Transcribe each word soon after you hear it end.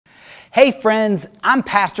Hey friends, I'm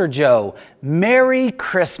Pastor Joe. Merry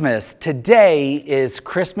Christmas. Today is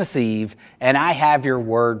Christmas Eve, and I have your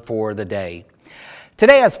word for the day.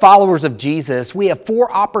 Today, as followers of Jesus, we have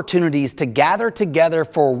 4 opportunities to gather together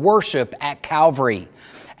for worship at Calvary.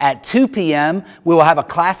 At 2 p.m., we will have a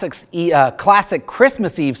classic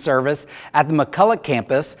Christmas Eve service at the McCulloch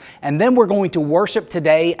campus, and then we're going to worship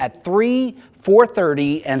today at 3,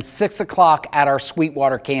 4:30, and 6 o'clock at our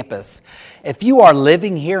Sweetwater campus. If you are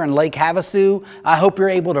living here in Lake Havasu, I hope you're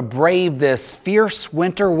able to brave this fierce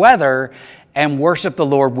winter weather and worship the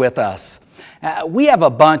Lord with us.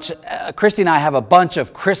 Christy and I have a bunch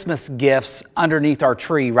of Christmas gifts underneath our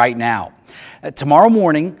tree right now. Tomorrow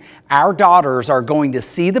morning, our daughters are going to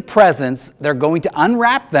see the presents, they're going to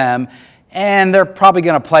unwrap them, and they're probably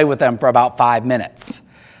going to play with them for about 5 minutes.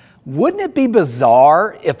 Wouldn't it be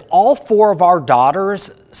bizarre if all 4 of our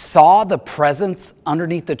daughters saw the presents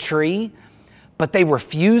underneath the tree, but they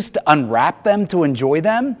refused to unwrap them to enjoy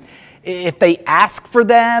them? If they asked for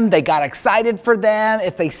them, they got excited for them,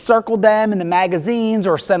 if they circled them in the magazines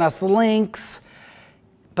or sent us links.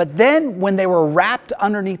 But then when they were wrapped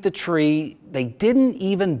underneath the tree, they didn't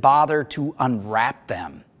even bother to unwrap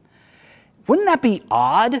them. Wouldn't that be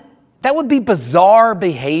odd? That would be bizarre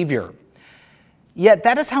behavior. Yet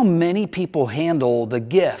that is how many people handle the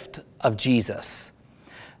gift of Jesus.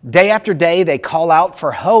 Day after day, they call out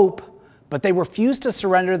for hope, but they refuse to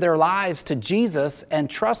surrender their lives to Jesus and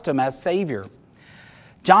trust Him as Savior.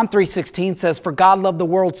 John 3:16 says, "For God loved the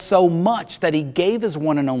world so much that He gave His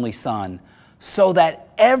one and only Son, so that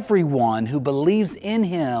everyone who believes in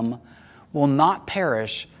Him will not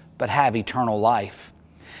perish but have eternal life."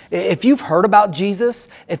 If you've heard about Jesus,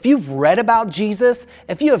 if you've read about Jesus,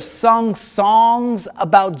 if you have sung songs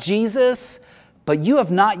about Jesus, but you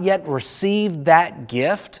have not yet received that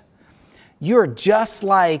gift, you're just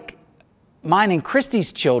like mine and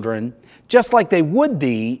Christy's children, just like they would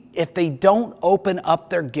be if they don't open up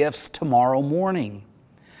their gifts tomorrow morning.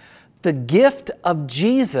 The gift of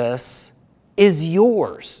Jesus is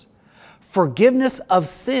yours. Forgiveness of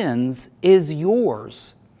sins is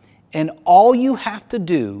yours. And all you have to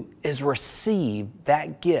do is receive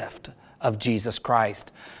that gift of Jesus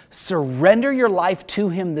Christ. Surrender your life to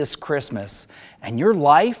Him this Christmas, and your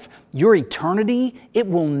life, your eternity, it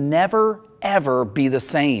will never, ever be the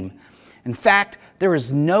same. In fact, there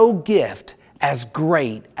is no gift as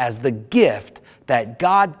great as the gift that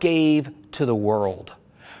God gave to the world.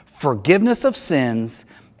 Forgiveness of sins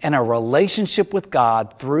and a relationship with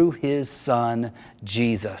God through His Son,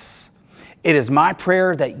 Jesus. It is my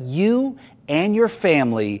prayer that you and your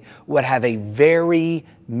family would have a very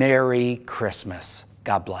Merry Christmas.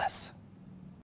 God bless.